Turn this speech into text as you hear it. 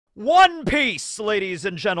One Piece, ladies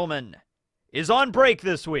and gentlemen, is on break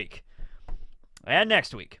this week. And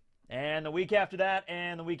next week. And the week after that,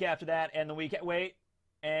 and the week after that, and the week... Wait.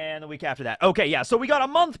 And the week after that. Okay, yeah, so we got a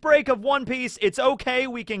month break of One Piece. It's okay,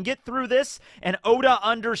 we can get through this, and Oda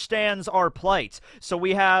understands our plight. So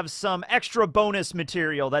we have some extra bonus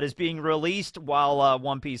material that is being released while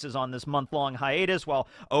One Piece is on this month-long hiatus, while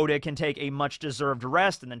Oda can take a much-deserved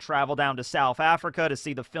rest and then travel down to South Africa to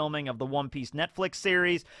see the filming of the One Piece Netflix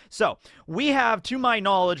series. So, we have, to my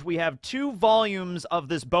knowledge, we have 2 volumes of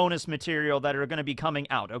this bonus material that are going to be coming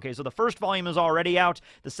out. Okay, so the first volume is already out,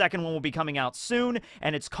 the second one will be coming out soon,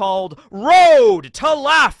 and it's called Road to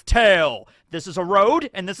Laugh Tale. This is a road,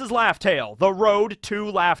 and this is Laugh Tale. The road to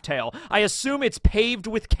Laugh Tale. I assume it's paved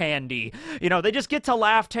with candy. You know, they just get to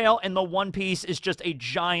Laugh Tale, and the One Piece is just a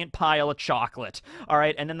giant pile of chocolate. All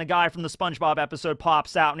right, and then the guy from the SpongeBob episode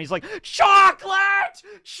pops out, and he's like, chocolate!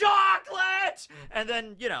 Chocolate! And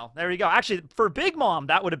then, you know, there you go. Actually, for Big Mom,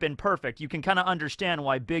 that would have been perfect. You can kind of understand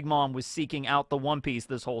why Big Mom was seeking out the One Piece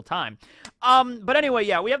this whole time. But anyway,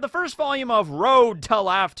 yeah, we have the first volume of Road to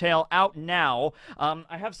Laugh Tale out now.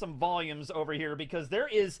 I have some volumes over here because there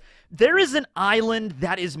is an island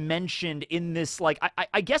that is mentioned in this, like,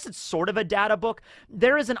 I guess it's sort of a data book.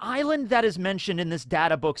 There is an island that is mentioned in this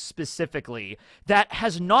data book specifically that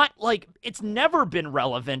has not, like, it's never been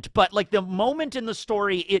relevant, but, like, the moment in the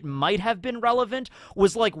story it might have been relevant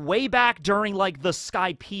was, like, way back during, like, the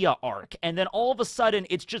Skypiea arc, and then all of a sudden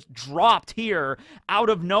it's just dropped here out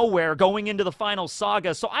of nowhere going into the final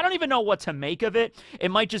saga, so I don't even know what to make of it. It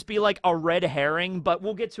might just be, like, a red herring, but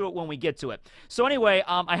we'll get to it when we get to it. So anyway,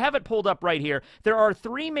 I have it pulled up right here. There are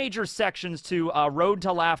 3 major sections to Road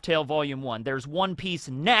to Laugh Tale Volume 1. There's One Piece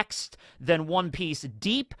Next, then One Piece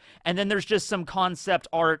Deep, and then there's just some concept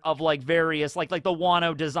art of, like, various, like the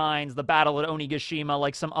Wano designs, the Battle at Onigashima,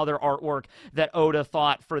 like some other artwork that Oda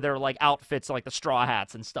thought for their, like, outfits, like the straw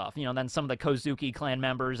hats and stuff. You know, then some of the Kozuki clan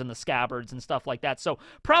members and the scabbards and stuff like that. So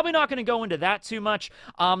probably not going to go into that too much.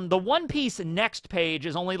 The One Piece Next page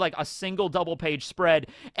is only, like, a single double-page spread,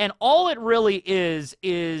 and all it really is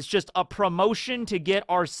just a promotion to get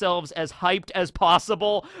ourselves as hyped as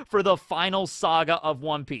possible for the final saga of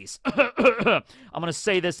One Piece. I'm gonna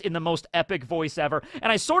say this in the most epic voice ever,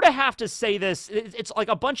 and I sort of have to say this, it's like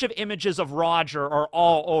a bunch of images of Roger are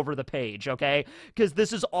all over the page, okay? Because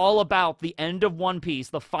this is all about the end of One Piece,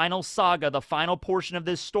 the final saga, the final portion of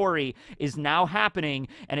this story is now happening,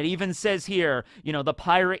 and it even says here, you know, the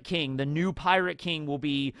Pirate King, the new Pirate King will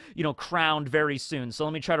be, you know, crowned very soon. So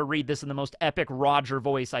let me try to read this in the most epic Roger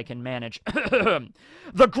voice I can manage.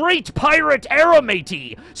 The great pirate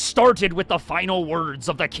Aramati started with the final words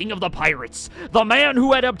of the King of the Pirates, the man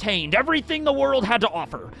who had obtained everything the world had to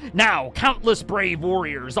offer. Now, countless brave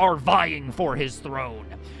warriors are vying for his throne.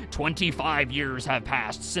 25 years have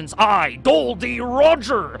passed since I, Goldie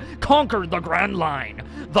Roger, conquered the Grand Line.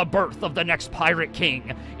 The birth of the next Pirate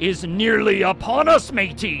King is nearly upon us,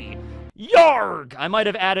 matey. Yarg! I might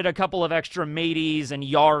have added a couple of extra mateys and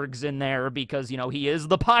yargs in there because, you know, he is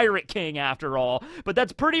the Pirate King after all. But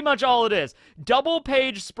that's pretty much all it is.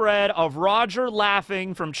 Double-page spread of Roger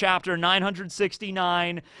laughing from chapter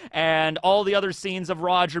 969 and all the other scenes of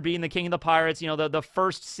Roger being the King of the Pirates. You know, the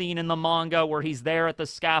first scene in the manga where he's there at the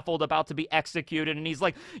scaffold about to be executed and he's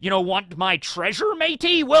like, you know, want my treasure,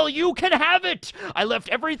 matey? Well, you can have it! I left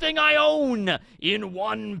everything I own in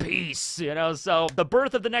one piece. You know, so the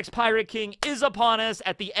birth of the next Pirate King is upon us.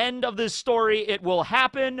 At the end of this story, it will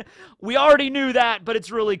happen. We already knew that, but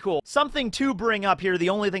it's really cool. Something to bring up here, the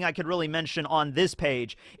only thing I could really mention on this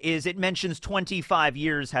page is it mentions 25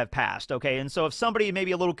 years have passed, okay? And so if somebody may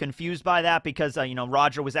be a little confused by that because, you know,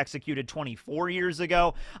 Roger was executed 24 years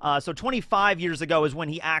ago, so 25 years ago is when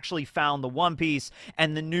he actually found the One Piece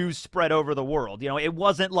and the news spread over the world. You know, it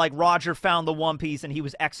wasn't like Roger found the One Piece and he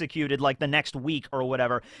was executed like the next week or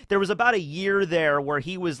whatever. There was about a year there where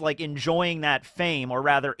he was like enjoying that fame, or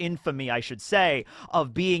rather infamy, I should say,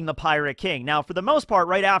 of being the Pirate King. Now, for the most part,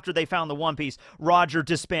 right after they found the One Piece, Roger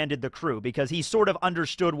disbanded the crew because he sort of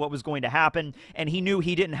understood what was going to happen, and he knew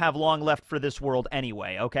he didn't have long left for this world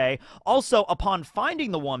anyway, okay? Also, upon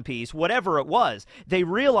finding the One Piece, whatever it was, they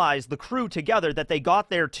realized, the crew together, that they got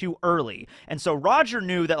there too early. And so Roger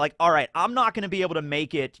knew that, like, all right, I'm not going to be able to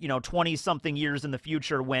make it, you know, 20-something years in the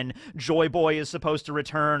future when Joy Boy is supposed to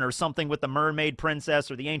return, or something with the Mermaid Princess,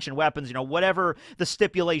 or the Ancient Weapons, you know, whatever the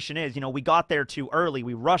stipulation is. You know, we got there too early.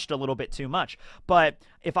 We rushed a little bit too much. But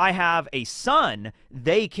if I have a son,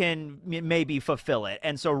 they can maybe fulfill it.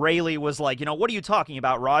 And so Rayleigh was like, you know, what are you talking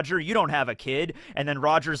about, Roger? You don't have a kid. And then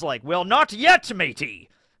Roger's like, well, not yet, matey.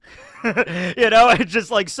 You know, it's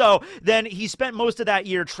just like, so then he spent most of that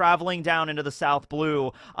year traveling down into the South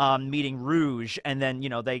Blue, meeting Rouge, and then, you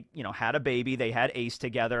know, they, you know, had a baby. They had Ace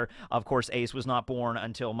together. Of course, Ace was not born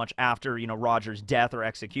until much after, you know, Roger's death or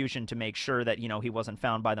execution, to make sure that, you know, he wasn't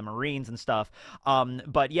found by the Marines and stuff.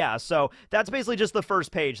 But yeah, so that's basically just the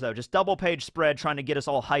first page, though. Just double page spread, trying to get us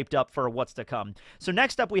all hyped up for what's to come. So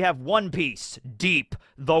next up, we have One Piece, Deep,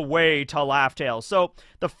 The Way to Laugh Tale. So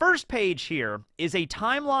the first page here is a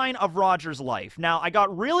timeline of Roger's life. Now, I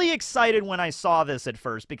got really excited when I saw this at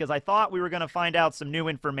first, because I thought we were going to find out some new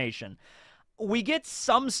information. We get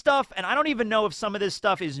some stuff, and I don't even know if some of this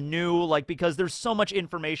stuff is new, like, because there's so much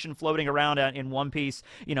information floating around in One Piece,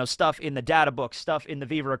 you know, stuff in the data book, stuff in the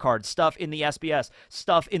Vira card, stuff in the SBS,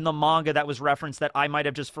 stuff in the manga that was referenced that I might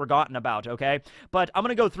have just forgotten about, okay? But I'm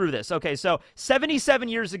going to go through this. Okay, so 77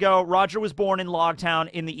 years ago, Roger was born in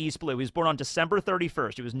Logtown in the East Blue. He was born on December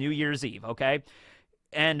 31st. It was New Year's Eve, okay?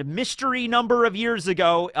 And mystery number of years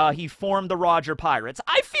ago, he formed the Roger Pirates.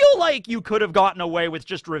 I feel like you could have gotten away with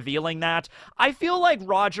just revealing that. I feel like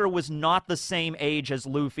Roger was not the same age as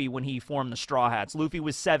Luffy when he formed the Straw Hats. Luffy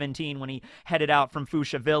was 17 when he headed out from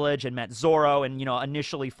Fuchsia Village and met Zoro and, you know,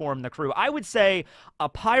 initially formed the crew. I would say a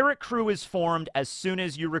pirate crew is formed as soon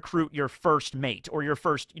as you recruit your first mate or your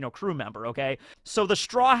first, you know, crew member, okay? So the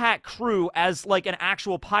Straw Hat crew, as like an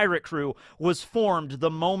actual pirate crew, was formed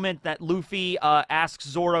the moment that Luffy asked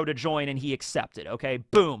Zoro to join and he accepted, okay?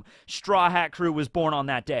 Boom. Straw Hat crew was born on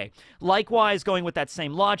that day. Likewise, going with that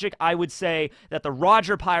same logic, I would say that the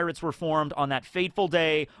Roger Pirates were formed on that fateful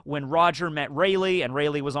day when Roger met Rayleigh, and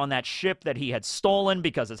Rayleigh was on that ship that he had stolen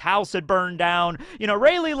because his house had burned down. You know,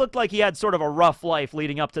 Rayleigh looked like he had sort of a rough life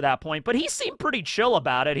leading up to that point, but he seemed pretty chill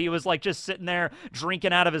about it. He was like just sitting there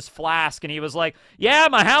drinking out of his flask, and he was like, yeah,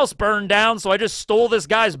 my house burned down, so I just stole this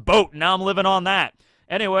guy's boat, and now I'm living on that.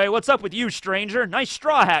 Anyway, what's up with you, stranger? Nice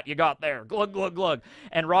straw hat you got there. Glug, glug, glug.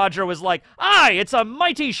 And Roger was like, aye, it's a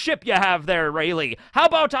mighty ship you have there, Rayleigh. How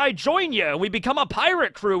about I join you and we become a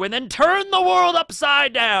pirate crew and then turn the world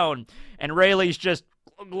upside down? And Rayleigh's just,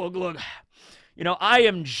 glug, glug, glug. You know, I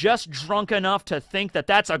am just drunk enough to think that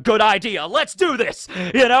that's a good idea. Let's do this,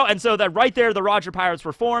 you know? And so that right there, the Roger Pirates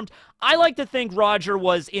were formed. I like to think Roger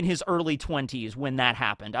was in his early 20s when that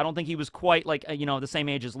happened. I don't think he was quite, like, you know, the same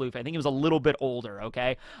age as Luffy. I think he was a little bit older,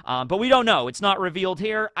 okay? But we don't know. It's not revealed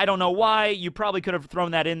here. I don't know why. You probably could have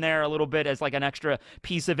thrown that in there a little bit as, like, an extra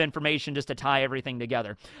piece of information just to tie everything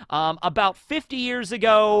together. About 50 years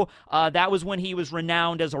ago, that was when he was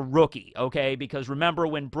renowned as a rookie, okay? Because remember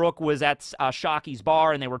when Brook was at Shocky's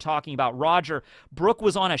bar and they were talking about Roger, Brook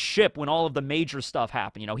was on a ship when all of the major stuff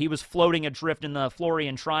happened. You know, he was floating adrift in the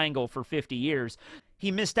Florian Triangle for 50 years.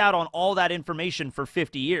 He missed out on all that information for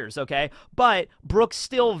 50 years, okay? But Brook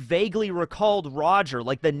still vaguely recalled Roger,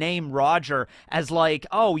 like the name Roger, as like,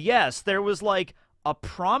 oh yes, there was like a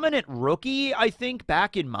prominent rookie, I think,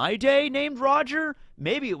 back in my day named Roger.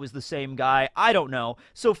 Maybe it was the same guy. I don't know.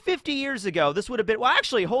 So 50 years ago, this would have been... Well,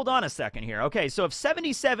 actually, hold on a second here. Okay, so if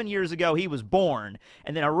 77 years ago he was born,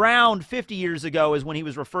 and then around 50 years ago is when he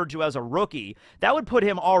was referred to as a rookie, that would put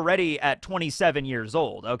him already at 27 years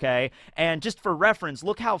old, okay? And just for reference,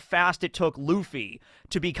 look how fast it took Luffy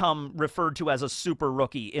to become referred to as a super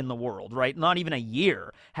rookie in the world, right? Not even a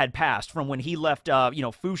year had passed from when he left, you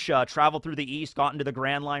know, Fuchsia, traveled through the east, got into the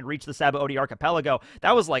Grand Line, reached the Sabaody Archipelago.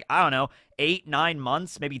 That was like, I don't know, 8, 9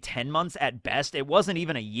 months, maybe 10 months at best. It wasn't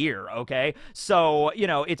even a year, okay? So, you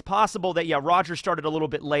know, it's possible that, yeah, Roger started a little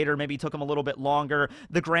bit later, maybe took him a little bit longer.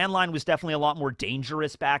 The Grand Line was definitely a lot more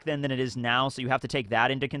dangerous back then than it is now, so you have to take that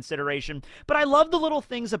into consideration. But I love the little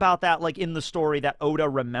things about that, like in the story that Oda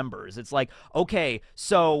remembers. It's like, okay,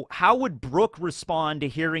 so how would Brook respond to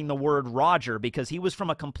hearing the word Roger? Because he was from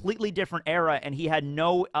a completely different era and he had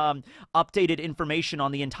no updated information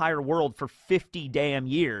on the entire world for 50 damn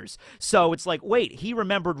years. So it's like, wait, he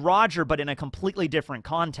remembered Roger, but in a completely different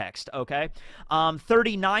context, okay?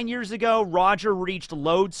 39 years ago, Roger reached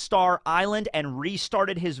Lodestar Island and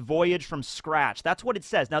restarted his voyage from scratch. That's what it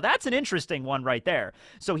says. Now, that's an interesting one right there.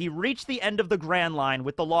 So he reached the end of the Grand Line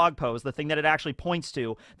with the log post, the thing that it actually points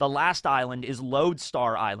to. The last island is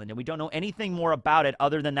Lodestar Island, and we don't know anything more about it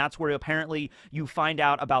other than that's where apparently you find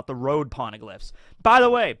out about the Road Poneglyphs. By the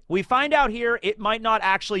way, we find out here it might not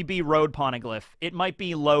actually be Road Poneglyph. It might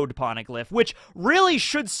be Load Poneglyph, which really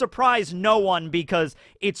should surprise no one because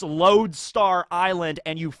it's Lodestar Island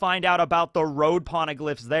and you find out about the Road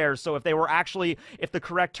Poneglyphs there. So if they were actually, if the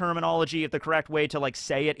correct terminology, if the correct way to like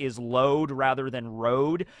say it is load rather than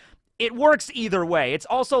road, it works either way. It's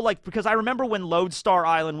also like, because I remember when Lodestar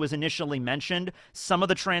Island was initially mentioned, some of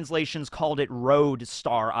the translations called it Road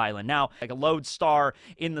Star Island. Now, like a lodestar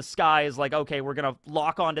in the sky is like, okay, we're going to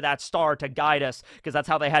lock onto that star to guide us, because that's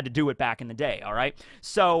how they had to do it back in the day, all right?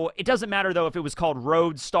 So it doesn't matter, though, if it was called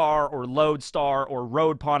Road Star or Lodestar or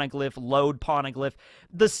Road Poneglyph, Load Poneglyph.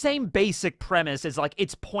 The same basic premise is like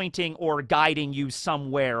it's pointing or guiding you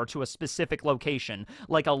somewhere or to a specific location,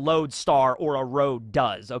 like a lodestar or a road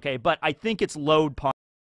does, okay? But I think it's Load Poneglyph,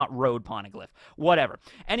 not Road Poneglyph, whatever.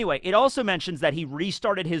 Anyway, it also mentions that he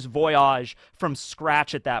restarted his voyage from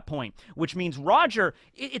scratch at that point, which means Roger,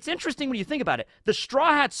 it's interesting when you think about it. The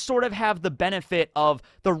Straw Hats sort of have the benefit of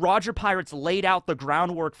the Roger Pirates laid out the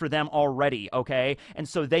groundwork for them already, okay? And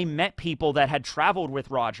so they met people that had traveled with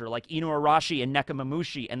Roger, like Inu Arashi and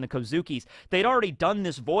Nekomamushi and the Kozukis. They'd already done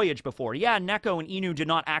this voyage before. Yeah, Neko and Inu did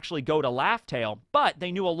not actually go to Laugh Tale, but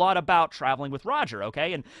they knew a lot about traveling with Roger,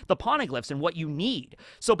 okay? And the Poneglyphs and what you need.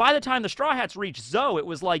 So by the time the Straw Hats reached Zoe, it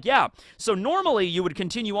was like, yeah, so normally you would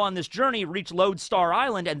continue on this journey, reach Lodestar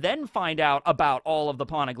Island, and then find out about all of the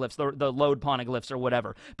Poneglyphs, the Load Poneglyphs or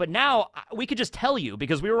whatever. But now, we could just tell you,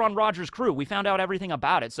 because we were on Roger's crew. We found out everything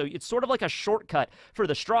about it, so it's sort of like a shortcut for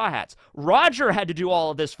the Straw Hats. Roger had to do all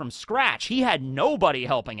of this from scratch. He had nobody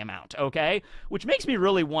helping him out, okay? Which makes me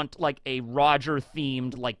really want, like, a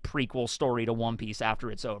Roger-themed, like, prequel story to One Piece after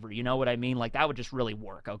it's over. You know what I mean? Like, that would just really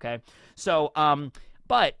work, okay? So,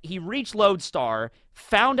 but he reached Lodestar,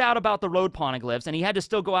 found out about the Road Poneglyphs, and he had to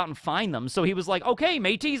still go out and find them. So he was like, okay,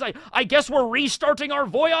 mateys, I guess we're restarting our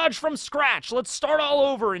voyage from scratch. Let's start all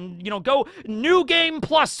over and, you know, go New Game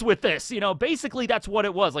Plus with this. You know, basically that's what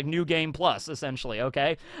it was, like New Game Plus, essentially,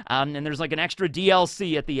 okay? And there's like an extra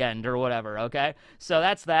DLC at the end or whatever, okay? So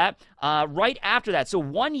that's that. Right after that, so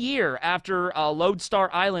 1 year after Lodestar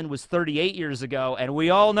Island was 38 years ago, and we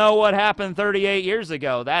all know what happened 38 years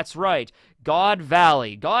ago. That's right. God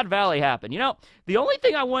Valley. God Valley happened. You know, the only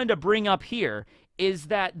thing I wanted to bring up here is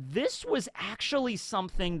that this was actually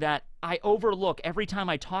something that I overlook every time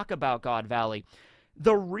I talk about God Valley.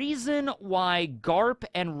 The reason why Garp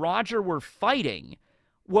and Roger were fighting,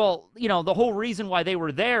 well, you know, the whole reason why they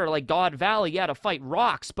were there, like God Valley, yeah, to fight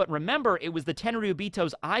rocks, but remember, it was the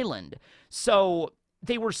Tenryubito's island. So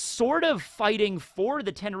they were sort of fighting for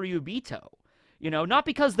the Tenryubito. You know, not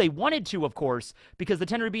because they wanted to, of course, because the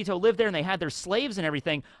Tenryubito lived there and they had their slaves and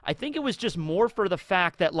everything. I think it was just more for the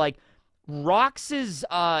fact that, like,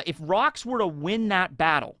 if Rocks were to win that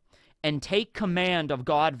battle and take command of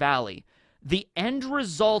God Valley, the end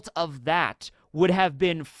result of that would have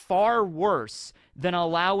been far worse than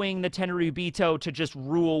allowing the Tenryubito to just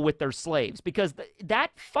rule with their slaves. Because that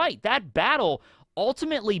fight, that battle,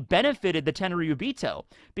 ultimately benefited the Tenryubito,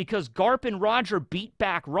 because Garp and Roger beat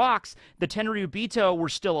back Rocks, the Tenryubito were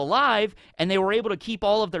still alive, and they were able to keep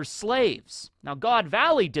all of their slaves. Now, God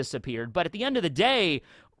Valley disappeared, but at the end of the day,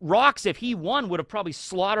 Rocks, if he won, would have probably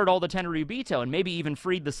slaughtered all the Tenryubito and maybe even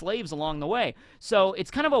freed the slaves along the way. So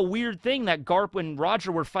it's kind of a weird thing that Garp and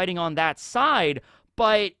Roger were fighting on that side,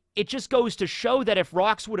 but it just goes to show that if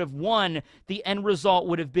Rocks would have won, the end result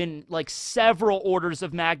would have been, like, several orders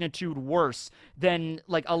of magnitude worse than,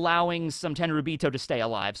 like, allowing some Tenryubito to stay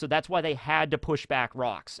alive. So that's why they had to push back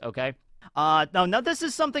Rocks, okay? Now this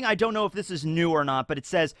is something, I don't know if this is new or not, but it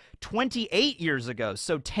says 28 years ago,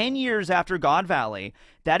 so 10 years after God Valley,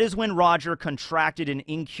 that is when Roger contracted an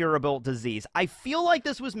incurable disease. I feel like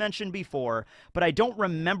this was mentioned before, but I don't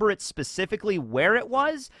remember it specifically where it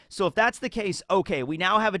was. So if that's the case, okay, we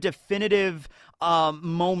now have a definitive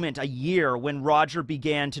moment, a year, when Roger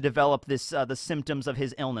began to develop this, the symptoms of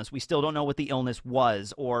his illness. We still don't know what the illness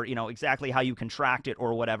was, or, you know, exactly how you contract it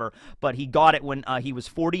or whatever, but he got it when he was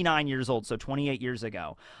 49 years old, so 28 years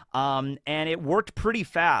ago. And it worked pretty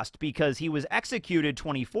fast because he was executed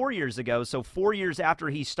 24 years ago, so 4 years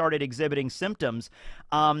after he started exhibiting symptoms.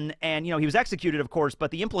 And, you know, he was executed, of course, but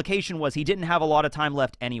the implication was he didn't have a lot of time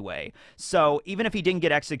left anyway. So even if he didn't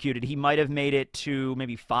get executed, he might have made it to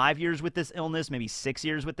maybe 5 years with this illness, maybe 6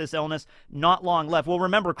 years with this illness. Not long left. Well,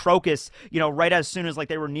 remember Crocus, you know, right as soon as, like,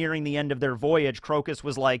 they were nearing the end of their voyage, Crocus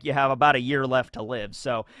was like, you have about a year left to live.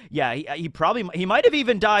 So, yeah, he might have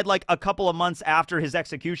even died, like, a couple of months after his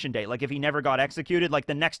execution date. Like, if he never got executed, like,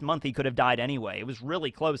 the next month he could have died anyway. It was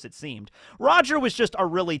really close, it seemed. Roger was just a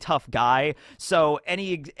really tough guy, so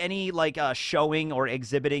any like showing or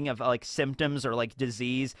exhibiting of, like, symptoms or, like,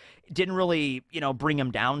 disease didn't really, you know, bring him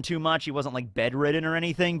down too much. He wasn't, like, bedridden or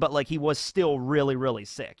anything, but, like, he was still really, really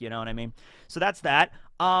sick, you know what I mean? So that's that.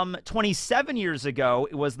 27 years ago,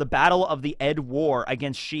 it was the Battle of the Ed War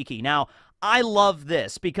against Shiki. Now, I love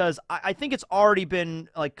this because I think it's already been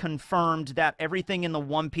like confirmed that everything in the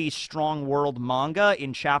One Piece Strong World manga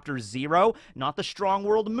in Chapter 0, not the Strong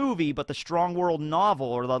World movie, but the Strong World novel,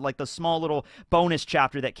 or like the small little bonus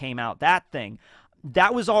chapter that came out, that thing,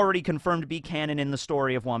 that was already confirmed to be canon in the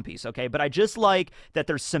story of One Piece, okay? But I just like that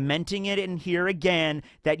they're cementing it in here again,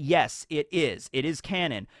 that yes, it is. It is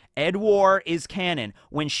canon. Ed War is canon.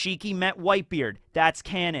 When Shiki met Whitebeard, that's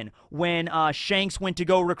canon. When Shanks went to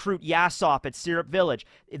go recruit Yasop at Syrup Village,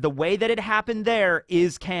 the way that it happened there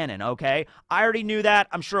is canon, okay? I already knew that.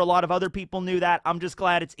 I'm sure a lot of other people knew that. I'm just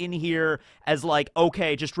glad it's in here as like,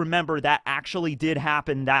 okay, just remember that actually did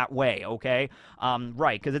happen that way, okay?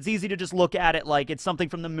 Right, because it's easy to just look at it like it's something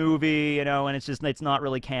from the movie, you know, and it's not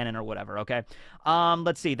really canon or whatever, okay?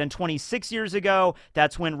 Let's see. Then 26 years ago,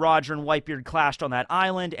 that's when Roger and Whitebeard clashed on that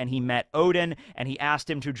island, and he met Odin, and he asked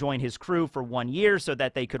him to join his crew for 1 year so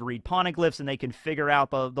that they could read poneglyphs and they can figure out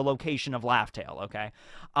the location of Laugh-Tale, okay?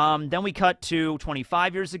 Then we cut to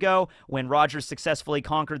 25 years ago when Roger successfully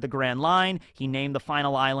conquered the Grand Line. He named the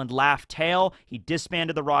final island Laugh-Tale. He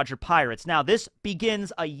disbanded the Roger Pirates. Now, this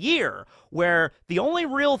begins a year where the only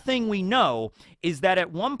real thing we know is that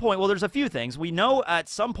at one point, well, there's a few things. We know at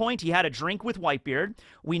some point he had a drink with Whitebeard.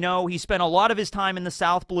 We know he spent a lot of his time in the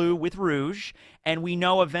South Blue with Rouge. And we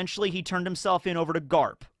know eventually he turned himself in over to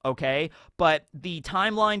Garp, okay? But the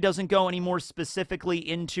timeline doesn't go any more specifically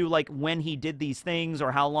into, like, when he did these things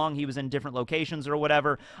or how long he was in different locations or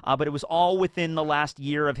whatever, but it was all within the last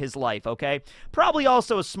year of his life, okay? Probably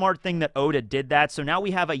also a smart thing that Oda did that, so now we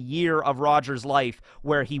have a year of Roger's life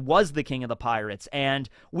where he was the king of the pirates, and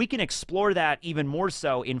we can explore that even more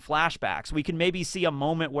so in flashbacks. We can maybe see a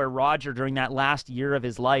moment where Roger, during that last year of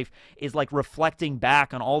his life, is, like, reflecting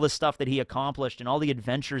back on all the stuff that he accomplished and all the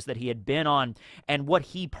adventures that he had been on and what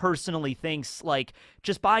he personally thinks, like,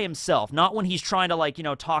 just by himself, not when he's trying to, like, you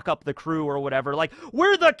know, talk up the crew or whatever, like,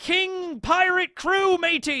 we're the king pirate crew,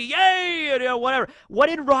 matey, yay, you know, whatever. What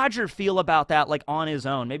did Roger feel about that, like, on his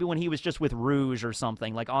own? Maybe when he was just with Rouge or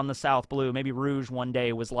something, like, on the South Blue, maybe Rouge one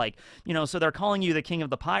day was like, you know, so they're calling you the king of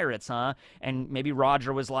the pirates, huh? And maybe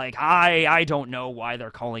Roger was like, I don't know why they're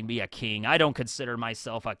calling me a king. I don't consider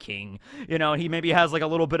myself a king. You know, he maybe has, like, a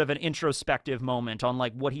little bit of an introspective moment on,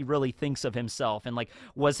 like, what he really thinks of himself and, like,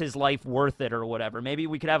 was his life worth it or whatever. Maybe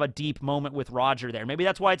we could have a deep moment with Roger there. Maybe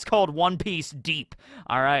that's why it's called One Piece Deep.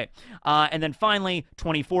 All right. And then finally,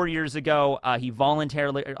 24 years ago, he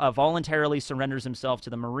voluntarily surrenders himself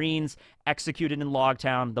to the Marines, executed in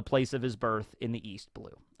Logtown, the place of his birth in the East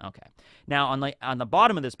Blue. Okay. Now, on the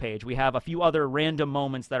bottom of this page, we have a few other random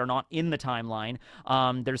moments that are not in the timeline.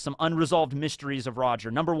 There's some unresolved mysteries of Roger.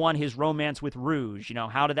 Number one, his romance with Rouge. You know,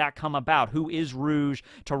 how did that come about? Who is Rouge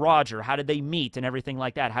to Roger? How did they meet and everything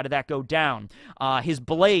like that? How did that go down? His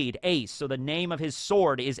blade, Ace. So the name of his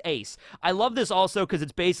sword is Ace. I love this also because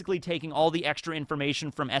it's basically taking all the extra information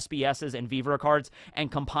from SBS's and Vira cards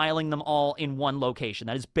and compiling them all in one location.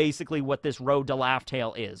 That is basically what this Road to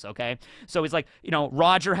Laugh-Tale is, okay? So he's like, you know,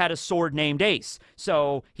 Roger had a sword named Ace.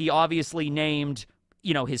 So he obviously named,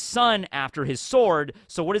 you know, his son after his sword.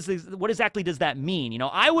 So what exactly does that mean? You know,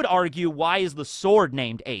 I would argue, why is the sword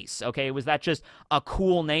named Ace? Okay, was that just a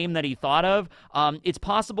cool name that he thought of? It's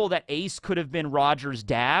possible that Ace could have been Roger's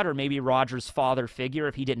dad or maybe Roger's father figure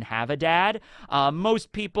if he didn't have a dad.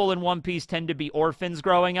 Most people in One Piece tend to be orphans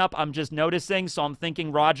growing up, I'm just noticing, so I'm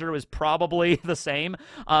thinking Roger was probably the same.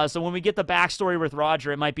 So when we get the backstory with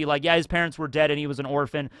Roger, it might be like, yeah, his parents were dead and he was an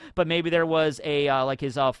orphan, but maybe there was a, like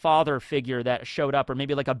his father figure that showed up, or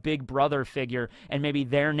maybe like a big brother figure, and maybe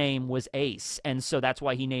their name was Ace, and so that's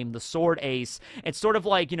why he named the sword Ace. It's sort of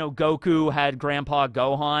like, you know, Goku had Grandpa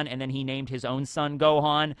Gohan, and then he named his own son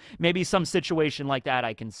Gohan. Maybe some situation like that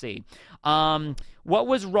I can see. What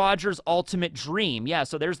was Roger's ultimate dream? Yeah,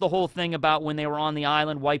 so there's the whole thing about when they were on the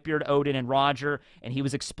island, Whitebeard, Odin, and Roger, and he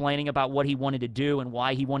was explaining about what he wanted to do and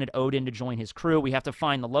why he wanted Odin to join his crew. We have to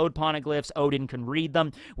find the Road Poneglyphs. Odin can read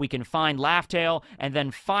them. We can find Laugh-Tale, and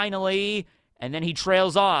then finally... And then he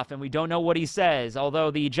trails off, and we don't know what he says,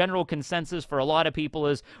 although the general consensus for a lot of people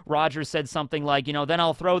is Roger said something like, you know, then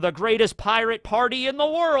I'll throw the greatest pirate party in the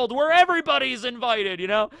world where everybody's invited, you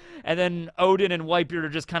know? And then Odin and Whitebeard are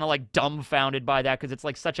just kind of like dumbfounded by that because it's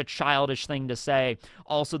like such a childish thing to say.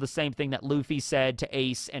 Also the same thing that Luffy said to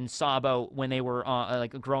Ace and Sabo when they were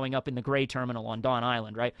like growing up in the Gray Terminal on Dawn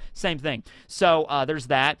Island, right? Same thing. So there's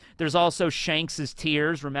that. There's also Shanks's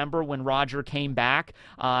tears. Remember when Roger came back,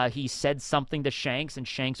 he said something to Shanks, and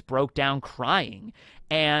Shanks broke down crying.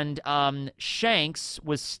 And Shanks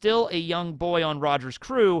was still a young boy on Roger's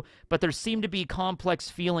crew, but there seemed to be complex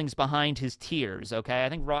feelings behind his tears, okay? I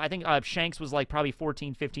think Shanks was like probably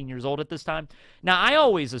 14, 15 years old at this time. Now, I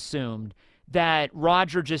always assumed that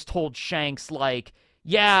Roger just told Shanks, like,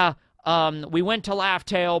 yeah, we went to Laugh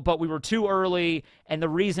Tale, but we were too early, and the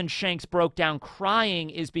reason Shanks broke down crying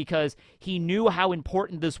is because he knew how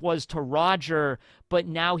important this was to Roger, but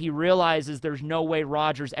now he realizes there's no way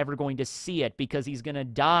Roger's ever going to see it because he's going to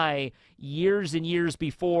die years and years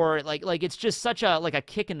before. Like it's just such a, like a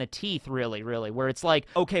kick in the teeth, really, where it's like,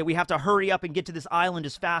 okay, we have to hurry up and get to this island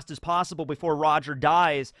as fast as possible before Roger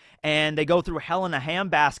dies, and they go through hell in a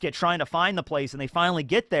handbasket trying to find the place, and they finally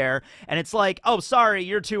get there, and it's like, oh, sorry,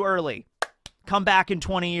 you're too early. Come back in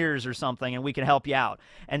 20 years or something and we can help you out.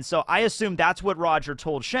 And so I assume that's what Roger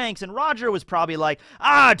told Shanks, and Roger was probably like,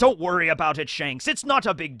 don't worry about it, Shanks. It's not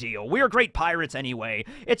a big deal. We're great pirates anyway.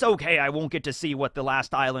 It's okay. I won't get to see what the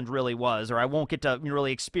last island really was, or I won't get to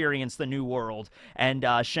really experience the new world. And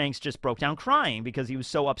Shanks just broke down crying because he was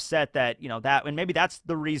so upset that, and maybe that's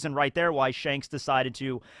the reason right there why Shanks decided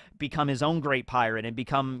to become his own great pirate and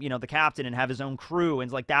become, the captain and have his own crew.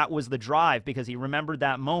 And like, that was the drive, because he remembered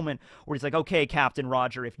that moment where he's like, okay, Captain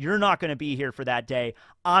Roger, if you're not going to be here for that day,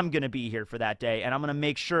 I'm going to be here for that day, and I'm going to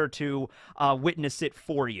make sure to witness it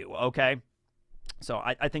for you, okay? So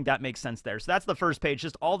I think that makes sense there. So that's the first page,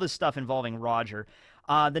 just all this stuff involving Roger.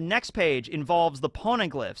 The next page involves the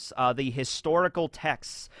poneglyphs, the historical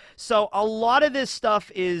texts. So a lot of this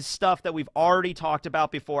stuff is stuff that we've already talked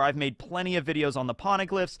about before. I've made plenty of videos on the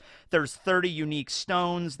poneglyphs. There's 30 unique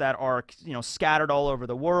stones that are, scattered all over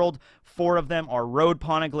the world. 4 of them are road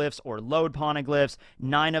poneglyphs or load poneglyphs.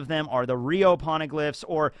 9 of them are the Rio poneglyphs,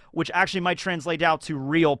 or which actually might translate out to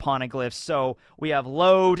real poneglyphs. So we have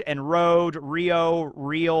load and road, Rio,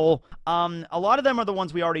 real. A lot of them are the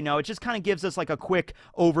ones we already know. It just kind of gives us like a quick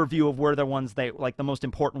overview of where the ones the most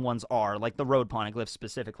important ones are, like the road poneglyphs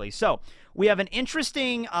specifically. So we have an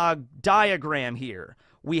interesting diagram here.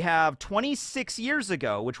 We have 26 years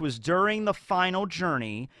ago, which was during the final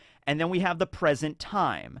journey, and then we have the present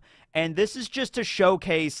time. And this is just to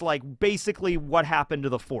showcase, like, basically what happened to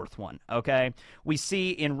the 4th one, okay? We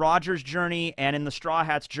see in Roger's journey and in the Straw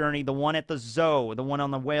Hat's journey, the one at the Zoo, the one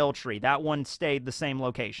on the whale tree, that one stayed the same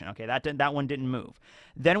location, okay? That one didn't move.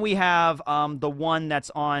 Then we have the one that's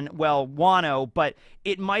on, well, Wano, but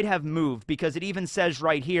it might have moved, because it even says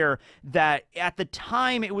right here that at the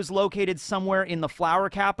time it was located somewhere in the Flower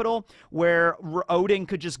Capital, where Odin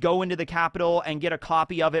could just go into the capital and get a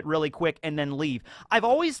copy of it really quick and then leave. I've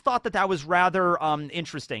always thought that was rather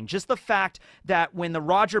interesting. Just the fact that when the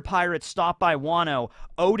Roger pirates stopped by Wano,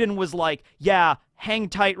 Odin was like, yeah, hang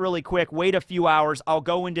tight really quick, wait a few hours, I'll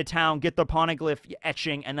go into town, get the poneglyph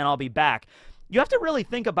etching, and then I'll be back. You have to really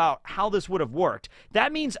think about how this would have worked.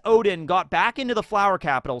 That means Odin got back into the Flower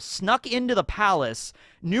Capital, snuck into the palace,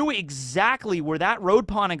 knew exactly where that road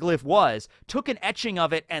poneglyph was, took an etching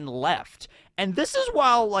of it, and left. And this is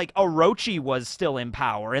while, like, Orochi was still in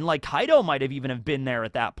power, and, like, Kaido might have even been there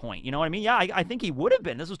at that point. You know what I mean? Yeah, I think he would have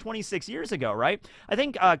been. This was 26 years ago, right? I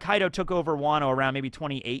think Kaido took over Wano around maybe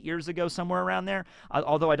 28 years ago, somewhere around there.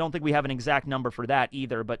 Although I don't think we have an exact number for that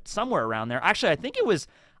either, but somewhere around there. Actually, I think it was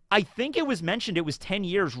mentioned it was 10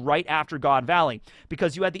 years right after God Valley,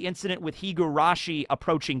 because you had the incident with Higurashi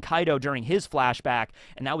approaching Kaido during his flashback,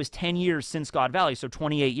 and that was 10 years since God Valley, so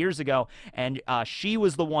 28 years ago, and she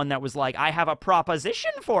was the one that was like, I have a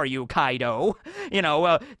proposition for you, Kaido.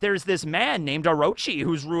 There's this man named Orochi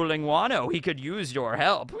who's ruling Wano. He could use your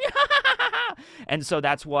help. And so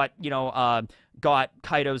that's what, got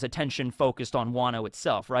Kaido's attention focused on Wano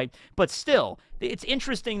itself, right? But still, it's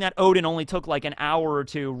interesting that Odin only took like an hour or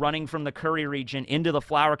two running from the Curry region into the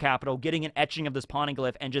Flower Capital, getting an etching of this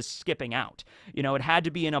poneglyph, and just skipping out. It had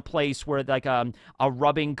to be in a place where like a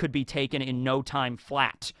rubbing could be taken in no time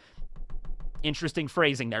flat. Interesting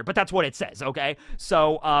phrasing there, but that's what it says, okay?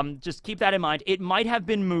 So just keep that in mind. It might have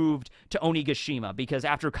been moved to Onigashima, because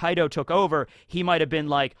after Kaido took over, he might have been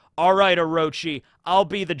like, all right, Orochi, I'll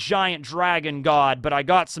be the giant dragon god, but I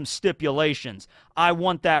got some stipulations. I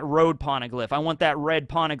want that road poneglyph. I want that red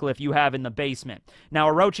poneglyph you have in the basement. Now,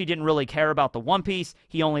 Orochi didn't really care about the One Piece.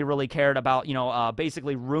 He only really cared about,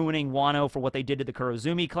 basically ruining Wano for what they did to the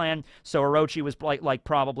Kurozumi clan. So Orochi was like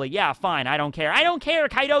probably, yeah, fine, I don't care. I don't care,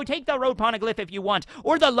 Kaido, take the road poneglyph if you want,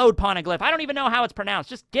 or the load poneglyph. I don't even know how it's pronounced.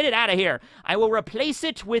 Just get it out of here. I will replace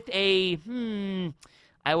it with a,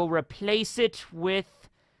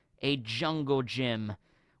 jungle gym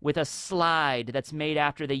with a slide that's made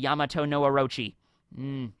after the Yamato no Orochi.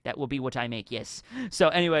 That will be what I make, yes. So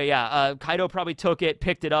anyway, yeah, Kaido probably took it,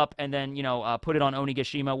 picked it up, and then, put it on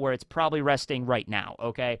Onigashima, where it's probably resting right now,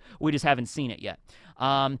 okay? We just haven't seen it yet.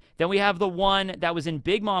 Then we have the one that was in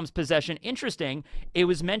Big Mom's possession. Interesting, it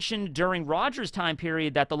was mentioned during Roger's time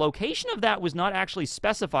period that the location of that was not actually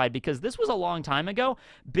specified because this was a long time ago.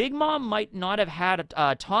 Big Mom might not have had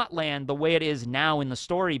Tot Land the way it is now in the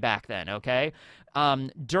story back then, okay?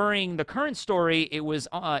 During the current story, it was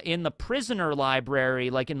in the prisoner library,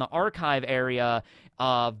 like in the archive area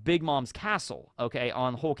of Big Mom's castle, okay,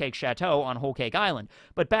 on Whole Cake Chateau on Whole Cake Island.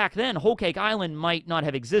 But back then, Whole Cake Island might not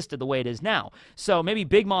have existed the way it is now. So maybe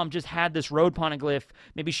Big Mom just had this Road Poneglyph.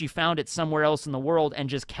 Maybe she found it somewhere else in the world and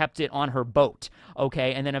just kept it on her boat,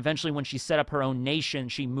 okay? And then eventually when she set up her own nation,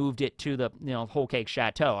 she moved it to the, Whole Cake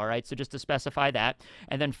Chateau, all right? So just to specify that.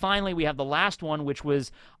 And then finally, we have the last one, which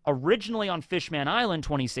was originally on Fishman Island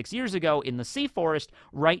 26 years ago in the Sea Forest,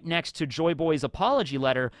 right next to Joy Boy's apology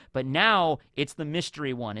letter, but now it's the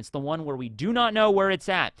mystery one. It's the one where we do not know where it's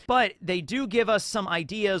at. But they do give us some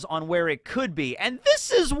ideas on where it could be, and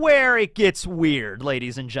this is where it gets weird,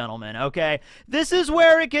 ladies and gentlemen, okay? This is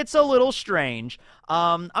where it gets a little strange.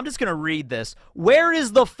 I'm just going to read this. Where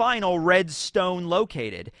is the final red stone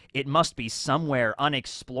located? It must be somewhere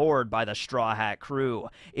unexplored by the Straw Hat crew.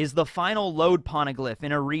 Is the final Road Poneglyph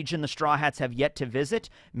in a region the Straw Hats have yet to visit?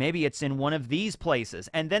 Maybe it's in one of these places.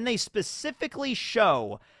 And then they specifically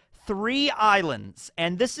show 3 islands,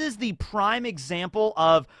 and this is the prime example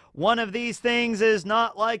of one of these things is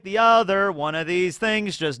not like the other. One of these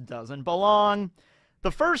things just doesn't belong.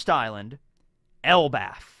 The first island,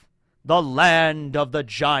 Elbaf. The land of the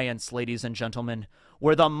giants, ladies and gentlemen,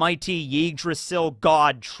 where the mighty Yggdrasil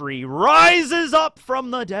god tree rises up from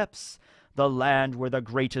the depths, the land where the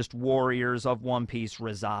greatest warriors of One Piece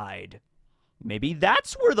reside. Maybe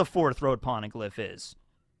that's where the 4th Road Poneglyph is.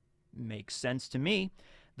 Makes sense to me.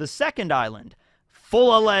 The second island,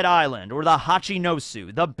 Full-a-Lead Island, or the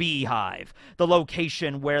Hachinosu, the Beehive, the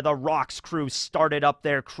location where the Rocks crew started up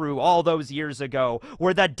their crew all those years ago,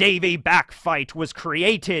 where the Davy Back fight was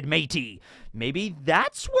created, matey. Maybe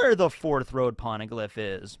that's where the 4th Road Poneglyph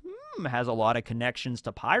is. Has a lot of connections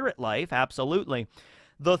to pirate life, absolutely.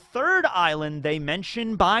 The third island they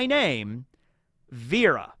mention by name,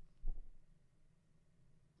 Vira.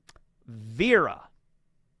 Vira.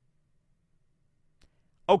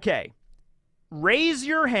 Okay. Raise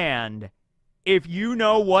your hand if you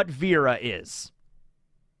know what Vira is.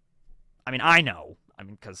 I mean, I know. I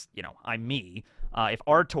mean, because, I'm me. If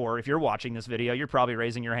Artor, if you're watching this video, you're probably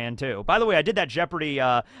raising your hand too. By the way, I did that Jeopardy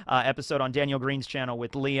episode on Daniel Green's channel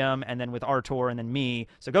with Liam and then with Artor and then me.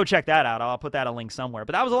 So go check that out. I'll put that a link somewhere.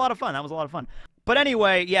 But that was a lot of fun. But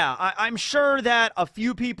anyway, yeah, I'm sure that a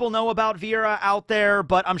few people know about Vira out there,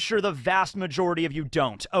 but I'm sure the vast majority of you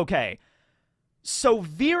don't. Okay. So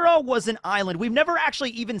Vira was an island. We've never actually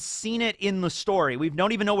even seen it in the story. We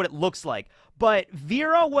don't even know what it looks like. But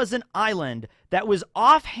Vira was an island that was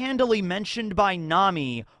offhandedly mentioned by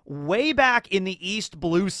Nami way back in the East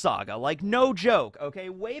Blue Saga. Like, no joke, okay?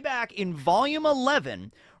 Way back in Volume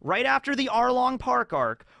 11, right after the Arlong Park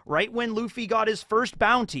arc, right when Luffy got his first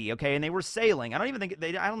bounty, okay, and they were sailing. I don't think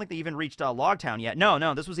they even reached Logtown yet.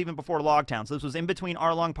 No, this was even before Logtown. So this was in between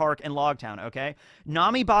Arlong Park and Logtown, okay?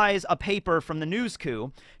 Nami buys a paper from the news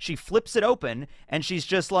coup. She flips it open, and she's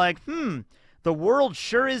just like, the world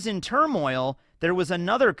sure is in turmoil. There was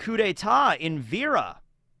another coup d'etat in Vira.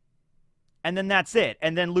 And then that's it.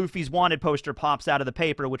 And then Luffy's wanted poster pops out of the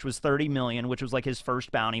paper, which was 30 million, which was like his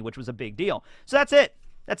first bounty, which was a big deal. So that's it.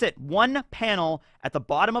 That's it. One panel at the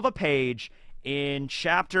bottom of a page in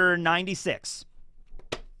chapter 96,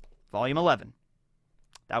 volume 11.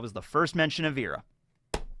 That was the first mention of Vira.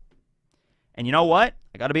 And you know what?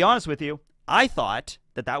 I got to be honest with you. I thought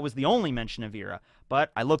that was the only mention of Vira. But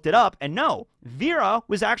I looked it up, and no, Vira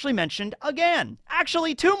was actually mentioned again.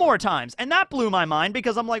 Actually, 2 more times. And that blew my mind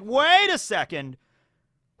because I'm like, wait a second.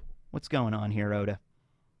 What's going on here, Oda?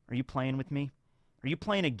 Are you playing with me? Are you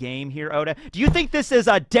playing a game here, Oda? Do you think this is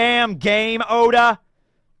a damn game, Oda?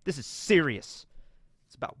 This is serious.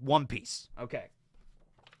 It's about One Piece. Okay.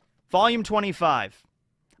 Volume 25.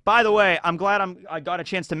 By the way, I'm glad I got a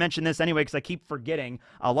chance to mention this anyway because I keep forgetting.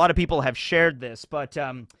 A lot of people have shared this, but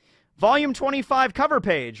Volume 25 cover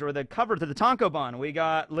page, or the cover to the Tankobon. We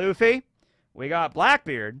got Luffy, we got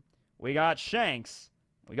Blackbeard, we got Shanks,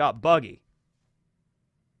 we got Buggy.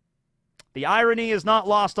 The irony is not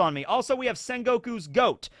lost on me. Also, we have Sengoku's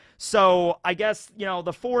goat. So, I guess, you know,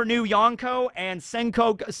 the 4 new Yonko and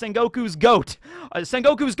Sengoku's goat.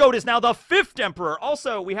 Sengoku's goat is now the 5th emperor.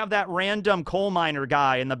 Also, we have that random coal miner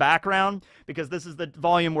guy in the background, because this is the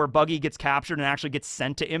volume where Buggy gets captured and actually gets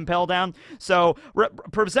sent to Impel Down. So,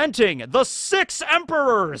 presenting the 6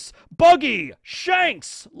 emperors: Buggy,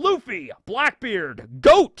 Shanks, Luffy, Blackbeard,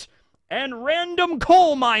 Goat, and random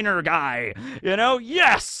coal miner guy. You know,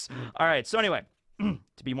 yes! All right, so anyway,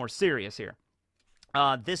 to be more serious here.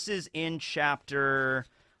 This is in chapter...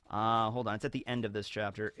 hold on, it's at the end of this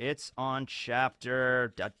chapter. It's on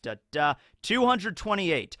chapter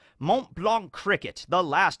 228. Mont Blanc Cricket, the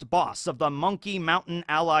last boss of the Monkey Mountain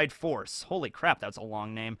Allied Force. Holy crap, that's a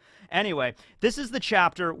long name. Anyway, this is the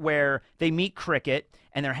chapter where they meet Cricket,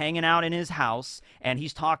 and they're hanging out in his house, and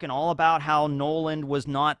he's talking all about how Noland was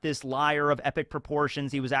not this liar of epic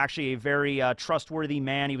proportions. He was actually a very trustworthy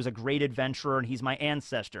man. He was a great adventurer, and he's my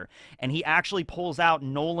ancestor. And he actually pulls out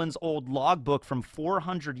Noland's old logbook from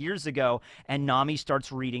 400 years ago, and Nami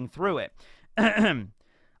starts reading through it.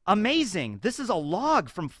 Amazing! This is a log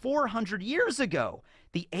from 400 years ago.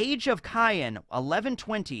 The age of Cayenne,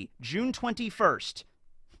 1120, June 21st.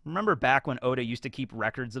 Remember back when Oda used to keep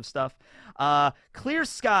records of stuff? Clear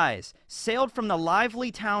skies, sailed from the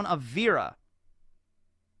lively town of Vira.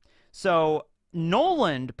 So,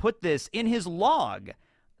 Noland put this in his log,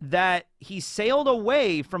 that he sailed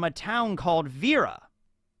away from a town called Vira.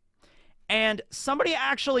 And somebody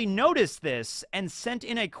actually noticed this and sent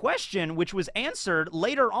in a question, which was answered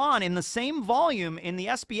later on in the same volume in the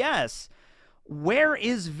SBS. Where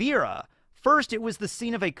is Vira? First, it was the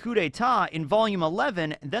scene of a coup d'etat in Volume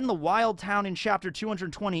 11, then the wild town in Chapter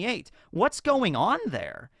 228. What's going on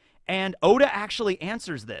there? And Oda actually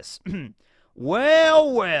answers this.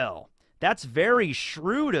 Well, that's very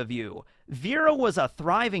shrewd of you. Vira was a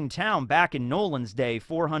thriving town back in Noland's day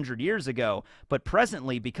 400 years ago, but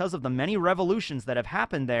presently, because of the many revolutions that have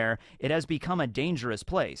happened there, it has become a dangerous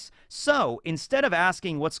place. So, instead of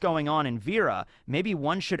asking what's going on in Vira, maybe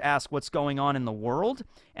one should ask what's going on in the world?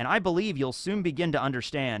 And I believe you'll soon begin to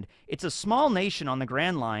understand. It's a small nation on the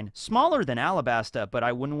Grand Line, smaller than Alabasta, but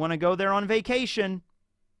I wouldn't want to go there on vacation.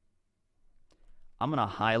 I'm going to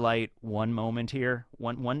highlight one moment here,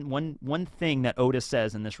 one thing that Oda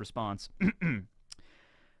says in this response.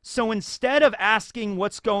 So instead of asking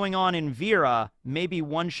what's going on in Vira, maybe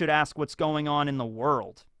one should ask what's going on in the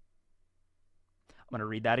world. I'm going to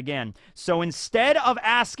read that again. So instead of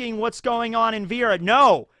asking what's going on in Vira,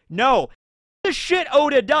 no. The shit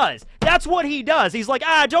Oda does. That's what he does. He's like,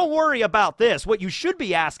 don't worry about this. What you should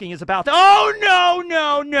be asking is about oh,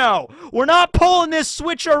 no. We're not pulling this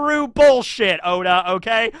switcheroo bullshit, Oda,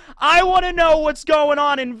 okay? I want to know what's going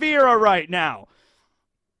on in Vira right now.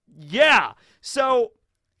 Yeah. So,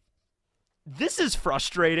 this is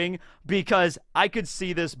frustrating because I could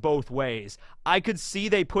see this both ways. I could see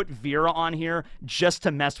they put Vira on here just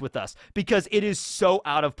to mess with us because it is so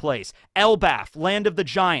out of place. Elbaf, Land of the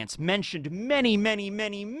Giants, mentioned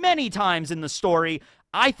many times in the story.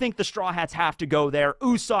 I think the Straw Hats have to go there.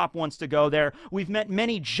 Usopp wants to go there. We've met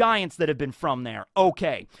many giants that have been from there.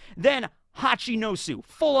 Okay. Then Hachinosu,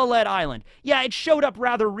 Full of Lead Island. Yeah, it showed up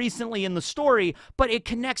rather recently in the story, but it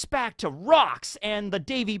connects back to rocks and the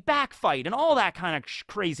Davy Back fight and all that kind of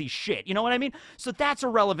crazy shit. You know what I mean? So that's a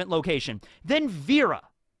relevant location. Then Vira.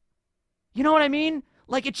 You know what I mean?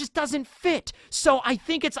 Like, it just doesn't fit. So I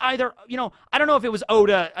think it's either, I don't know if it was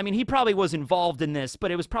Oda. I mean, he probably was involved in this,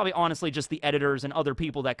 but it was probably honestly just the editors and other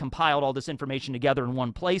people that compiled all this information together in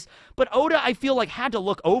one place. But Oda, I feel like, had to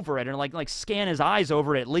look over it and like scan his eyes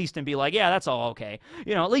over it at least and be like, yeah, that's all okay.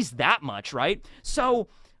 At least that much, right? So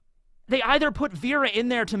they either put Vira in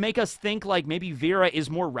there to make us think like maybe Vira is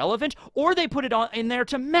more relevant, or they put it in there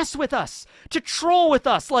to mess with us, to troll with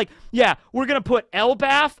us. Like, yeah, we're going to put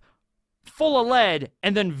Elbaf, Full of Lead,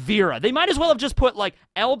 and then Vira. They might as well have just put, like,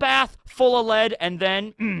 Elbath, Full of Lead, and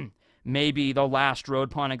then, maybe the last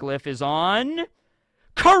Road Poneglyph is on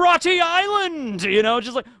Karate Island!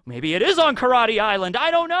 Just like, maybe it is on Karate Island,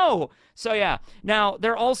 I don't know! So, yeah. Now,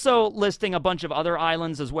 they're also listing a bunch of other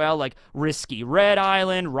islands as well, like Risky Red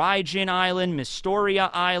Island, Raijin Island,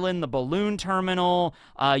 Mystoria Island, the Balloon Terminal,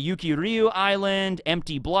 Yukiryu Island,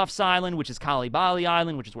 Empty Bluffs Island, which is Kalibali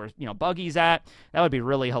Island, which is where, Buggy's at. That would be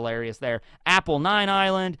really hilarious there. Apple 9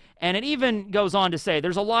 Island, and it even goes on to say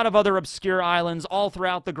there's a lot of other obscure islands all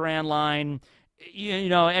throughout the Grand Line. you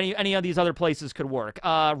know, any of these other places could work.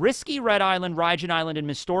 Risky, Red Island, Raijin Island, and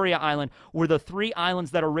Mystoria Island were the 3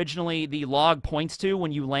 islands that originally the log points to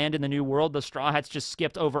when you land in the New World. The Straw Hats just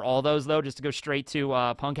skipped over all those, though, just to go straight to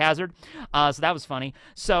Punk Hazard. So that was funny.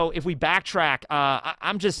 So if we backtrack,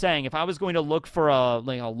 I'm just saying, if I was going to look for a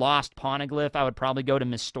lost poneglyph, I would probably go to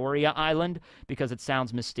Mystoria Island because it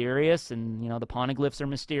sounds mysterious, and, you know, the poneglyphs are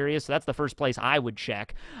mysterious. So that's the first place I would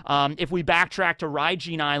check. If we backtrack to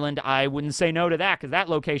Raijin Island, I wouldn't say no to that, because that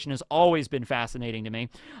location has always been fascinating to me.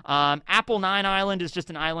 Apple 9 Island is just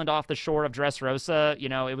an island off the shore of Dressrosa. You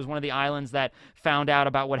know, it was one of the islands that found out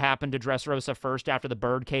about what happened to Dressrosa first after the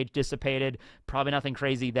birdcage dissipated. Probably nothing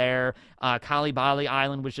crazy there. Kalibali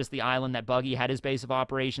Island was just the island that Buggy had his base of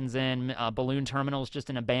operations in. Balloon Terminal is just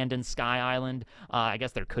an abandoned sky island. I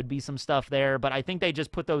guess there could be some stuff there, but I think they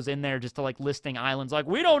just put those in there just to, like, listing islands. Like,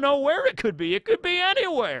 we don't know where it could be. It could be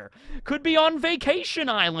anywhere. Could be on Vacation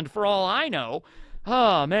Island for all I know.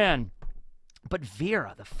 Oh, man. But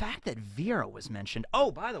Vira, the fact that Vira was mentioned.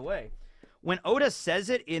 Oh, by the way, when Oda says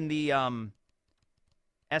it in the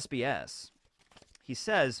SBS, he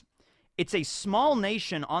says, it's a small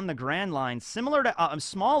nation on the Grand Line, similar to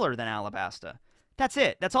smaller than Alabasta. That's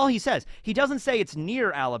it. That's all he says. He doesn't say it's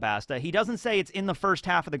near Alabasta. He doesn't say it's in the first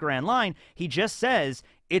half of the Grand Line. He just says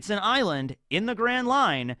it's an island in the Grand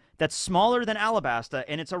Line that's smaller than Alabasta,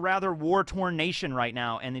 and it's a rather war-torn nation right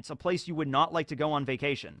now, and it's a place you would not like to go on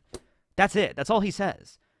vacation. That's it. That's all he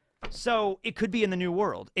says. So it could be in the New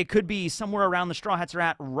World. It could be somewhere around the Straw Hats are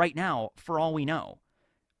at right now, for all we know.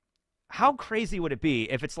 How crazy would it be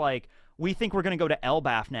if it's like, we think we're going to go to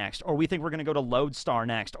Elbaf next, or we think we're going to go to Lodestar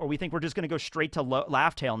next, or we think we're just going to go straight to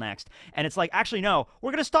Laughtail next, and it's like, actually, no,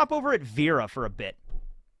 we're going to stop over at Vira for a bit.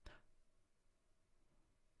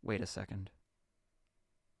 Wait a second.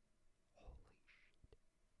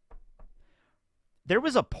 There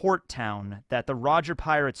was a port town that the Roger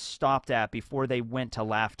Pirates stopped at before they went to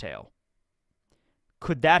Laughtail.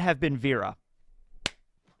 Could that have been Vira?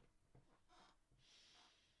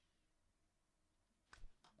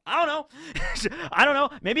 I don't know. I don't know.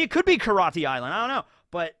 Maybe it could be Karate Island. I don't know.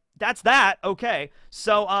 But that's that. Okay.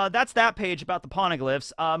 So that's that page about the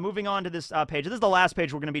poneglyphs. Moving on to this page. This is the last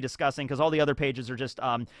page we're going to be discussing, because all the other pages are just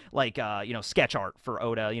you know, sketch art for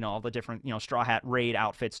Oda. You know, all the different, you know, Straw Hat raid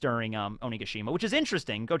outfits during Onigashima, which is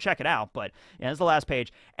interesting. Go check it out. But yeah, this is the last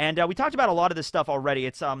page. And we talked about a lot of this stuff already.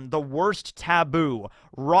 It's the worst taboo,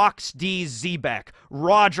 Rox D. Zebek,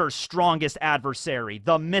 Roger's strongest adversary,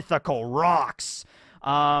 the mythical Rox.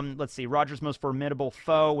 Let's see. Roger's most formidable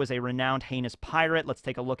foe was a renowned heinous pirate. Let's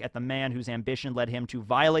take a look at the man whose ambition led him to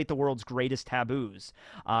violate the world's greatest taboos.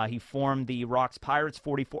 He formed the Rox Pirates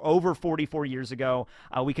over 44 years ago.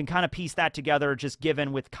 We can kind of piece that together, just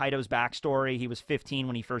given with Kaido's backstory. He was 15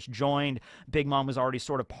 when he first joined. Big Mom was already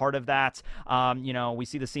sort of part of that. You know, we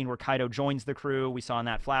see the scene where Kaido joins the crew. We saw in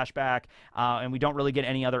that flashback, and we don't really get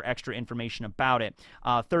any other extra information about it.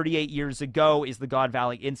 38 years ago is the God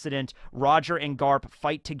Valley incident. Roger and Garp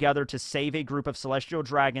fight together to save a group of celestial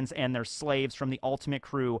dragons and their slaves from the ultimate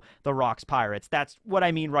crew, the Rox Pirates. That's what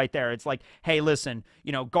I mean right there. It's like, hey, listen,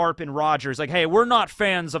 you know, Garp and Roger's like, hey, we're not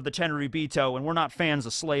fans of the Tenryubito and we're not fans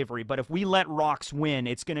of slavery, but if we let Rox win,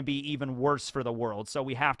 it's going to be even worse for the world. So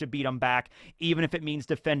we have to beat them back, even if it means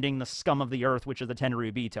defending the scum of the earth, which is the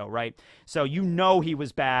Tenryubito, right? So you know he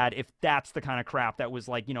was bad if that's the kind of crap that was,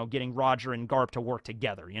 like, you know, getting Roger and Garp to work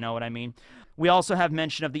together. You know what I mean? We also have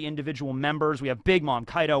mention of the individual members. We have Big Mom,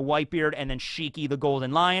 Kaido, Whitebeard, and then Shiki the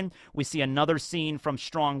Golden Lion. We see another scene from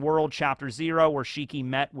Strong World Chapter 0 where Shiki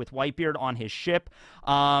met with Whitebeard on his ship.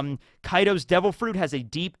 Kaido's Devil Fruit has a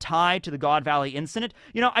deep tie to the God Valley incident.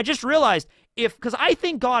 You know, I just realized, because I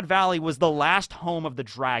think God Valley was the last home of the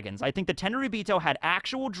dragons. I think the Tenryubito had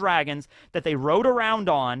actual dragons that they rode around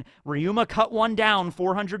on. Ryuma cut one down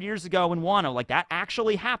 400 years ago in Wano. Like, that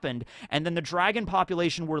actually happened. And then the dragon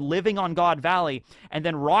population were living on God Valley. And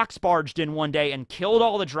then Rox barged in one day and killed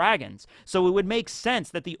all the dragons. So it would make sense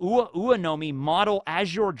that the Uanomi model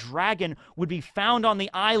Azure Dragon would be found on the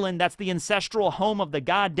island that's the ancestral home of the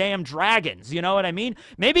goddamn dragons. You know what I mean?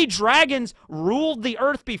 Maybe dragons ruled the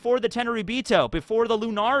earth before the Tenryubito, before the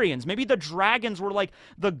Lunarians. Maybe the dragons were like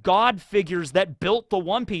the god figures that built the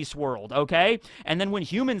One Piece world, okay? And then when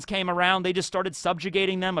humans came around, they just started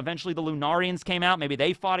subjugating them. Eventually the Lunarians came out. Maybe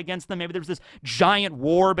they fought against them. Maybe there was this giant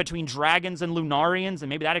war between dragons and Lunarians, and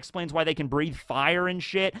maybe that explains why they can breathe fire and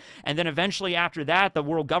shit. And then eventually after that, the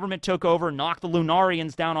world government took over, knocked the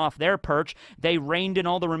Lunarians down off their perch. They reined in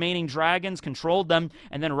all the remaining dragons, controlled them,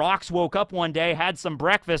 and then Rox woke up one day, had some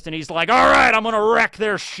breakfast, and he's like, all right, I'm gonna wreck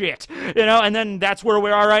their shit. You know, and then that's where we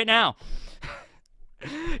are right now.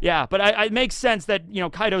 Yeah, but it makes sense that, you know,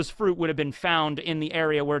 Kaido's fruit would have been found in the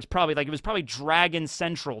area where it's probably, like, it was probably Dragon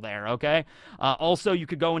Central there, okay? Also, you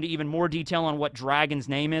could go into even more detail on what Dragon's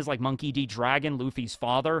name is, like Monkey D. Dragon, Luffy's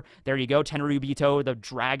father. There you go, Tenryubito, the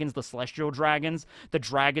dragons, the celestial dragons, the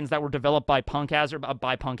dragons that were developed by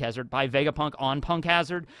by Vegapunk on Punk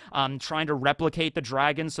Hazard, trying to replicate the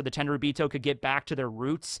dragons so the Tenryubito could get back to their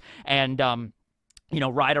roots and, you know,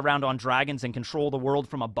 ride around on dragons and control the world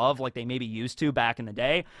from above like they maybe used to back in the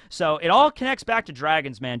day. So it all connects back to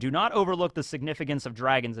dragons, man. Do not overlook the significance of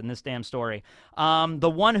dragons in this damn story. The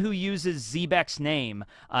one who uses Zebek's name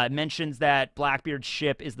mentions that Blackbeard's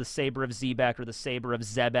ship is the Saber of Zebek or the Saber of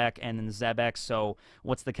Zebek and then Zebek, so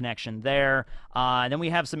what's the connection there? Then we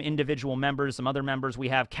have some individual members, some other members. We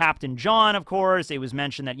have Captain John, of course. It was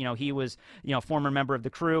mentioned that, you know, he was, you know, former member of the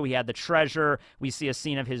crew. He had the treasure. We see a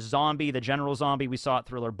scene of his zombie, the General Zombie. We saw it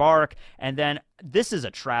Thriller Bark, and then this is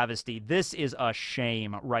a travesty. This is a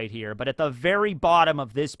shame right here. But at the very bottom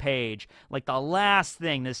of this page, like the last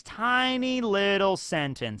thing, this tiny little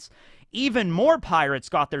sentence, even more pirates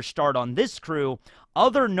got their start on this crew.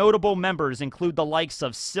 Other notable members include the likes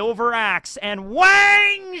of Silver Axe and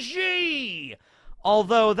Wang Zhi,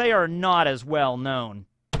 although they are not as well known.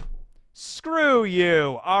 Screw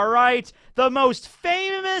you, all right? The most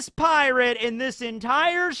famous pirate in this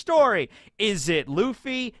entire story. Is it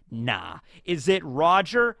Luffy? Nah. Is it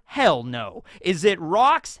Roger? Hell no. Is it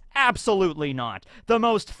Rox? Absolutely not. The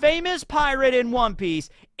most famous pirate in One Piece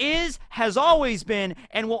is, has always been,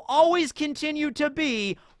 and will always continue to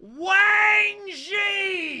be Wang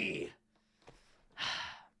Zhi!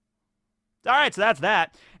 All right, so that's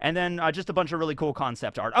that. And then just a bunch of really cool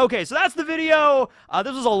concept art. Okay, so that's the video.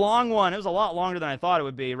 This was a long one. It was a lot longer than I thought it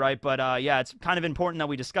would be, right? But yeah, it's kind of important that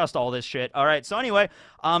we discussed all this shit. All right, so anyway,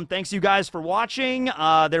 thanks you guys for watching.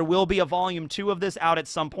 There will be a volume 2 of this out at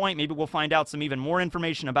some point. Maybe we'll find out some even more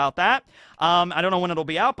information about that. I don't know when it'll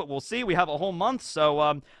be out, but we'll see. We have a whole month, so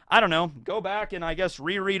I don't know. Go back and I guess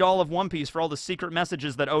reread all of One Piece for all the secret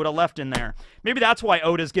messages that Oda left in there. Maybe that's why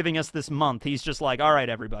Oda's giving us this month. He's just like, all right,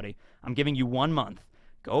 everybody, I'm giving you 1 month.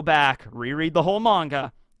 Go back, reread the whole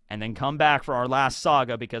manga, and then come back for our last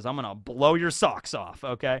saga because I'm going to blow your socks off,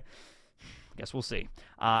 okay? Guess we'll see.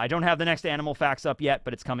 I don't have the next animal facts up yet,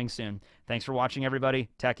 but it's coming soon. Thanks for watching, everybody.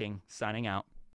 Tekking, signing out.